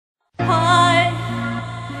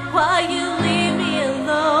Why you leave me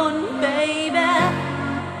alone, baby?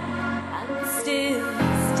 I'm still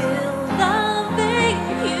loving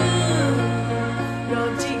you. 너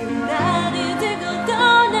지금 나를 두고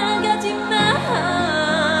떠나가지만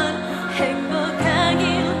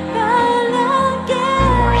행복하길 바랄게.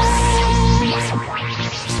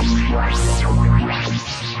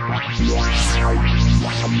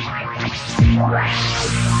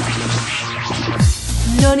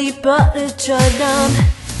 눈이 버릇처럼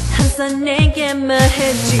항상 내게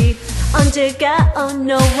말했지. 언제가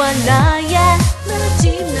너와 나의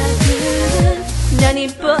마지막은. 난이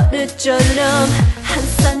버릇처럼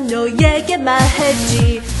항상 너에게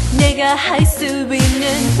말했지. 내가 할 수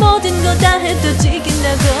있는 모든 거 다 해도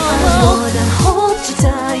지킨다고. I wanna hold you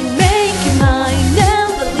tight, make you mine,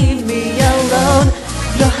 never leave me alone.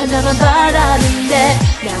 너 하나만 바라는데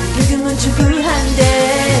난 지금은 추구한대.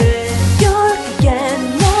 결국엔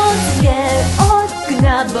모든 게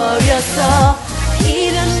끝나버렸어.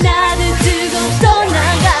 이런 나를 두고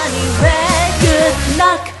떠나가니 왜. Good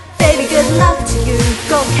luck, baby, good luck to you.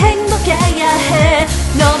 꼭 행복해야 해.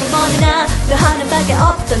 너무 먼 나, 너 하나밖에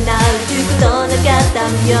없던 날 두고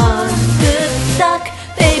떠나갔다면. Good luck,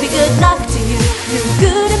 baby, good luck to you.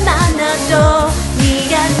 누구를 만나도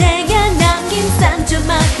네가 내게 남긴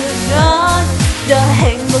상처만큼은 더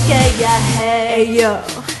행복해야 해. Ayo.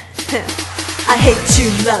 I hate you,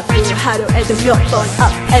 love you. 하루에도 몇 번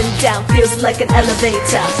up and down feels like an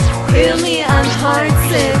elevator. Feel me, I'm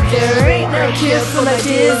heartsick. There ain't no cure for my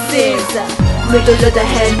disease. 널 돌려다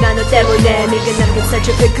해, 나 너 때문에. 네가 남긴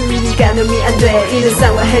상처들 그 이유가 놈이 안 돼. 이런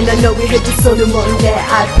상황에 난 너 위해 두 손을 모은대.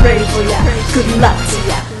 I pray for ya, good luck to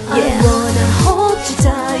ya. Yeah. I wanna hold you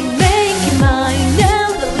tight, make you mine,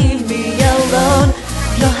 never leave me alone.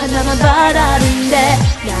 너 하나만 바라는데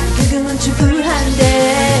난 지금은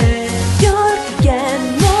추구한대. 결국엔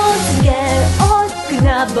모든 게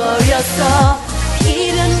끝나버렸어.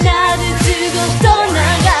 이런 나를 두고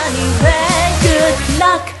떠나가니 왜. Good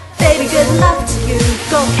luck, baby, good luck to you.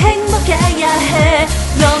 꼭 행복해야 해.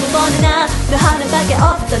 너무 먼 나, 너 하나밖에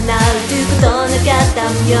없던 날 두고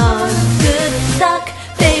떠나갔다면. Good luck,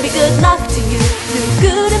 baby, good luck to you.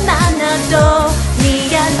 누구를 만나도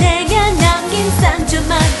네가 내게 남긴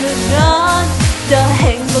상처만큼은 더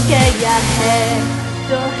행복해야 해.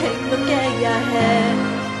 더 행복해야 해.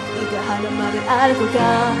 네가 하는 말을 알고 가.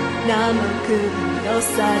 나만큼 너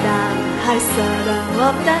사랑할 사람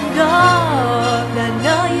없단 걸. 난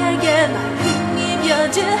너에게만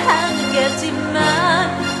흥미여주 하는겠지만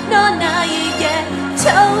너 나에게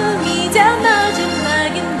처음이자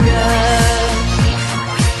마지막인걸.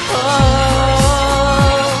 Oh,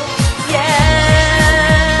 yeah.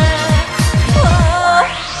 Oh,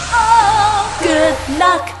 oh. Good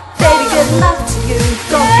luck, baby, good luck to you.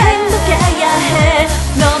 꼭 행복해야 해.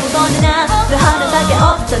 너무 먼 나, 너 하나밖에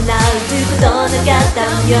없던 날 두고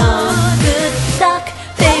떠나갔다면. Good luck,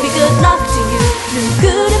 baby, good luck to you.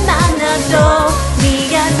 누구를 만나도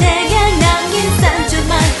네가 내게 남긴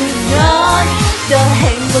상처만큼은 더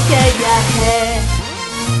행복해야 해.